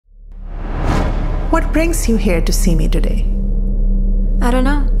What brings you here to see me today? I don't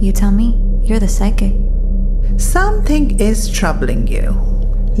know. You tell me. You're the psychic. Something is troubling you.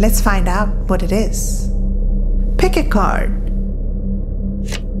 Let's find out what it is. Pick a card.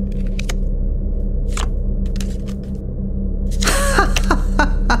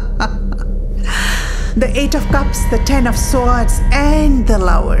 The Eight of Cups, the Ten of Swords, and the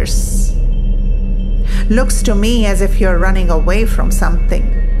Lovers. Looks to me as if you're running away from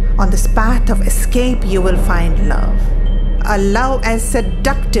something. On this path of escape, you will find love. A love as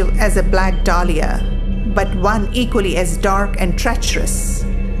seductive as a black dahlia, but one equally as dark and treacherous.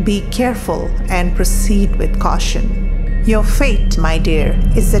 Be careful and proceed with caution. Your fate, my dear,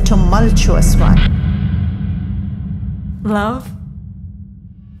 is a tumultuous one. Love?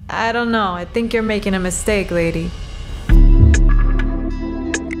 I don't know. I think you're making a mistake, lady.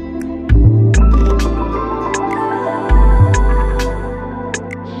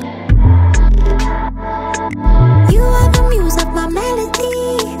 You are the muse of my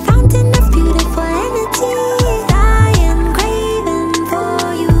melody, fountain of beautiful energy. I am craving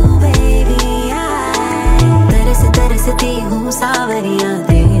for you, baby. तरसती हूँ सावरियाँ,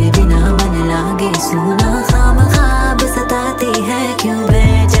 तेरे बिना मन लागे सुना, खामख़ा सताती है क्यों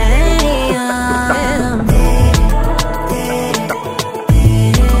बेचैनियाँ।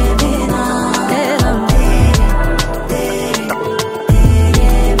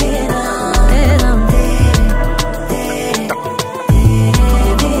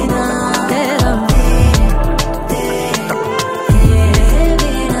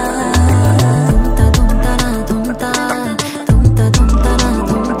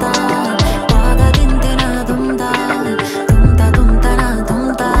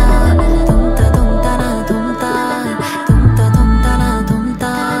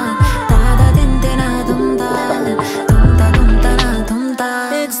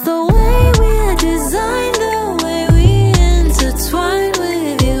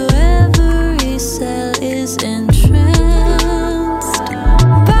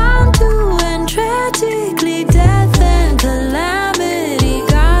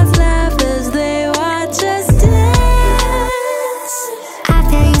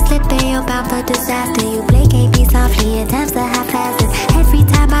 Disaster, you placate me softly, attempts to half-assed. Every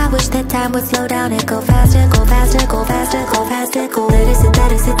time I wish that time would slow down and go faster, go faster, go faster, go faster, go.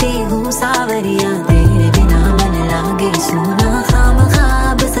 तरसती हूँ सावरियाँ, तेरे बिना मन लागे सुना, खामख़ा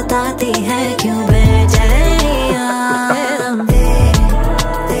सताती है क्यों बेचैनियाँ।